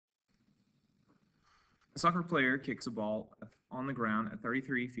A soccer player kicks a ball on the ground at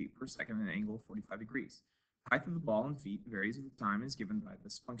 33 feet per second at an angle of 45 degrees. The height of the ball in feet varies with time is given by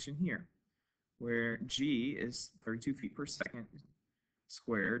this function here, where g is 32 feet per second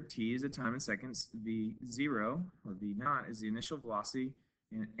squared, t is the time in seconds, v0 or v naught is the initial velocity,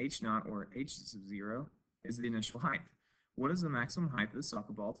 and h naught or h sub 0 is the initial height. What is the maximum height of the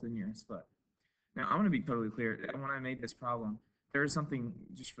soccer ball to the nearest foot? Now, I want to be totally clear. When I made this problem, there is something,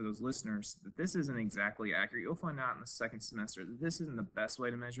 just for those listeners, that this isn't exactly accurate. You'll find out in the second semester that this isn't the best way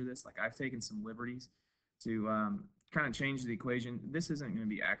to measure this. Like, I've taken some liberties to kind of change the equation. This isn't going to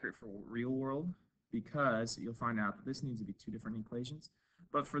be accurate for real world because you'll find out that this needs to be two different equations.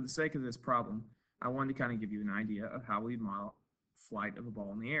 But for the sake of this problem, I wanted to kind of give you an idea of how we model flight of a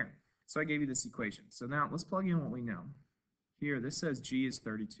ball in the air. So I gave you this equation. So now let's plug in what we know. Here, this says g is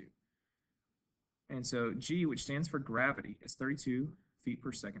 32. And so g, which stands for gravity, is 32 feet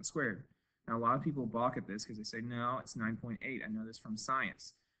per second squared. Now, a lot of people balk at this because they say, no, it's 9.8. I know this from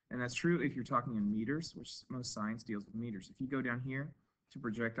science. And that's true if you're talking in meters, which most science deals with meters. If you go down here to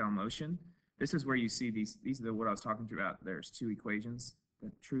projectile motion, this is where you see these are what I was talking about. There's two equations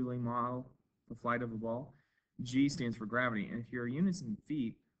that truly model the flight of a ball. G stands for gravity. And if your units in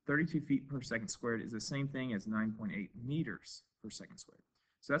feet, 32 feet per second squared is the same thing as 9.8 meters per second squared.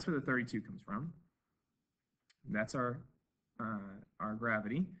 So that's where the 32 comes from. That's our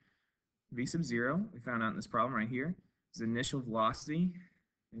gravity. V sub 0, we found out in this problem right here, is the initial velocity.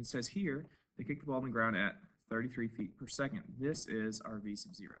 And it says here, they kick the ball on the ground at 33 feet per second. This is our V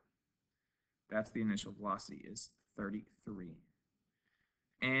sub 0. That's the initial velocity, is 33.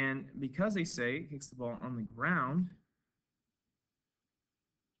 And because they say it kicks the ball on the ground,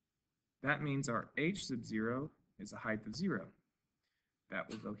 that means our h sub 0 is a height of 0. That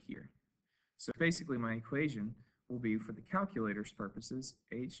will go here. So basically my equation will be, for the calculator's purposes,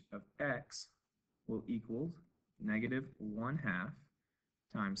 h of x will equal negative 1/2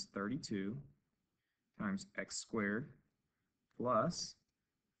 times 32 times x squared plus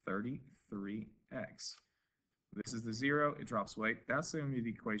 33x. This is the 0, it drops away. That's going to be the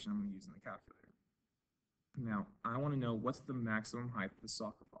equation I'm going to use in the calculator. Now, I want to know what's the maximum height of the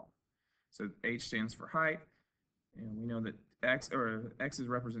soccer ball. So h stands for height, and we know that x is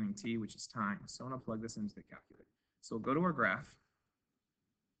representing t, which is time. So I'm going to plug this into the calculator. So we'll go to our graph,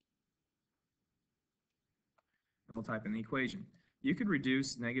 and we'll type in the equation. You could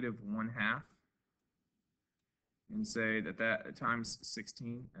reduce negative 1/2 and say that times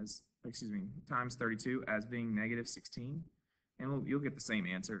 16 as, times 32 as being negative 16, and you'll get the same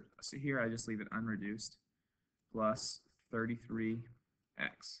answer. So here I just leave it unreduced, plus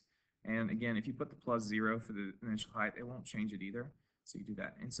 33x. And again, if you put the plus 0 for the initial height, it won't change it either. So you do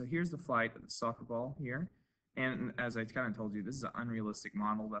that. And so here's the flight of the soccer ball here. And as I kind of told you, this is an unrealistic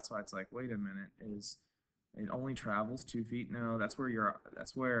model. That's why it's like, wait a minute, it only travels 2 feet? No, that's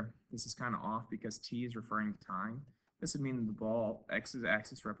where this is kind of off, because t is referring to time. This would mean that the ball, x's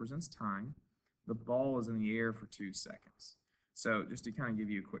axis represents time. The ball is in the air for 2 seconds. So just to kind of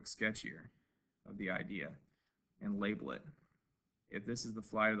give you a quick sketch here of the idea and label it. If this is the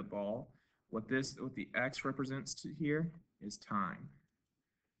flight of the ball, what the x represents here is time.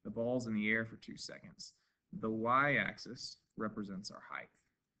 The ball's in the air for 2 seconds. The y-axis represents our height.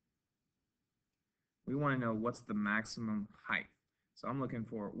 We want to know what's the maximum height. So I'm looking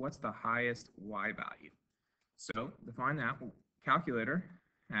for what's the highest y value. So to find that, calculator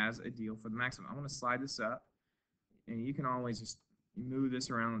has a deal for the maximum. I want to slide this up, and you can always just move this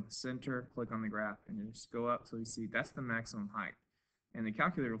around with the center, click on the graph, and just go up till you see that's the maximum height. And the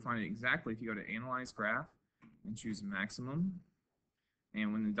calculator will find it exactly if you go to Analyze Graph and choose Maximum.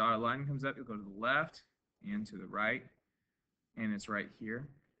 And when the dotted line comes up, you'll go to the left and to the right, and it's right here.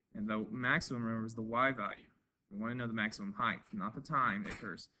 And the maximum, remember, is the y value. We want to know the maximum height, not the time that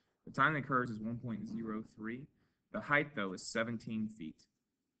occurs. The time that occurs is 1.03. The height, though, is 17 feet.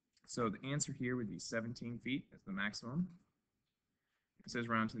 So the answer here would be 17 feet as the maximum. It says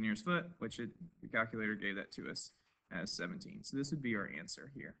round to the nearest foot, which the calculator gave that to us as 17. So this would be our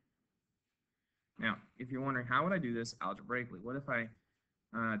answer here. Now, if you're wondering, how would I do this algebraically? What if I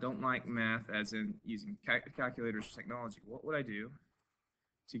don't like math as in using calculators or technology? What would I do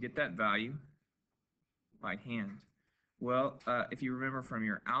to get that value by hand? Well, if you remember from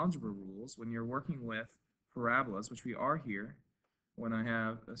your algebra rules, when you're working with parabolas, which we are here, when I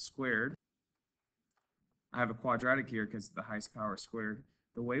have a squared, I have a quadratic here because the highest power is squared.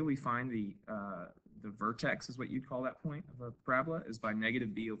 The way we find the vertex, is what you'd call that point of a parabola, is by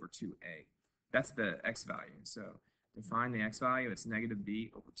negative b over 2a. That's the x value. So to find the x value, it's negative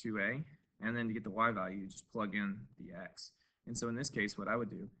b over 2a. And then to get the y value, you just plug in the x. And so in this case, what I would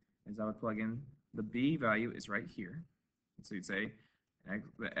do is I would plug in The b value is right here. So you'd say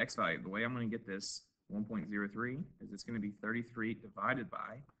the x value, the way I'm going to get this 1.03 is it's going to be 33 divided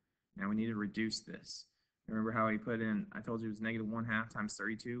by, now we need to reduce this. Remember how I put in, I told you it was negative 1/2 times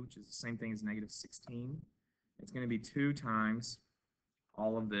 32, which is the same thing as negative 16. It's going to be 2 times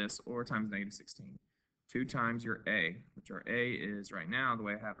all of this, or times negative 16. 2 times your a, which our a is right now, the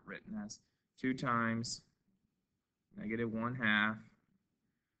way I have it written as 2 times negative 1/2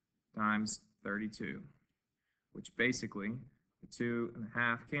 times 32, which basically the 2 and a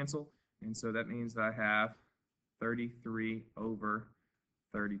half cancel, and so that means that I have 33 over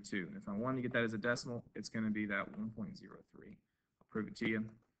 32. And if I want to get that as a decimal, it's going to be that 1.03. I'll prove it to you.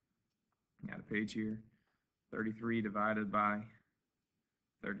 I got a page here. 33 divided by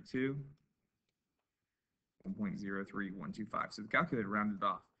 32, 1.03125. So the calculator rounded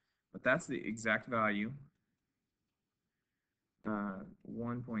off, but that's the exact value,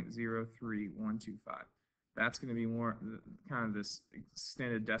 1.03125. That's going to be more kind of this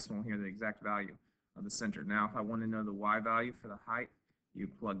extended decimal here, the exact value of the center. Now, if I want to know the y value for the height, you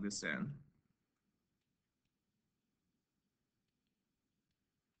plug this in.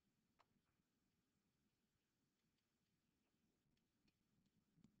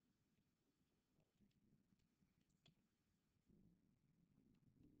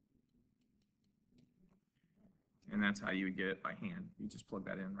 And that's how you would get it by hand. You just plug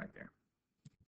that in right there.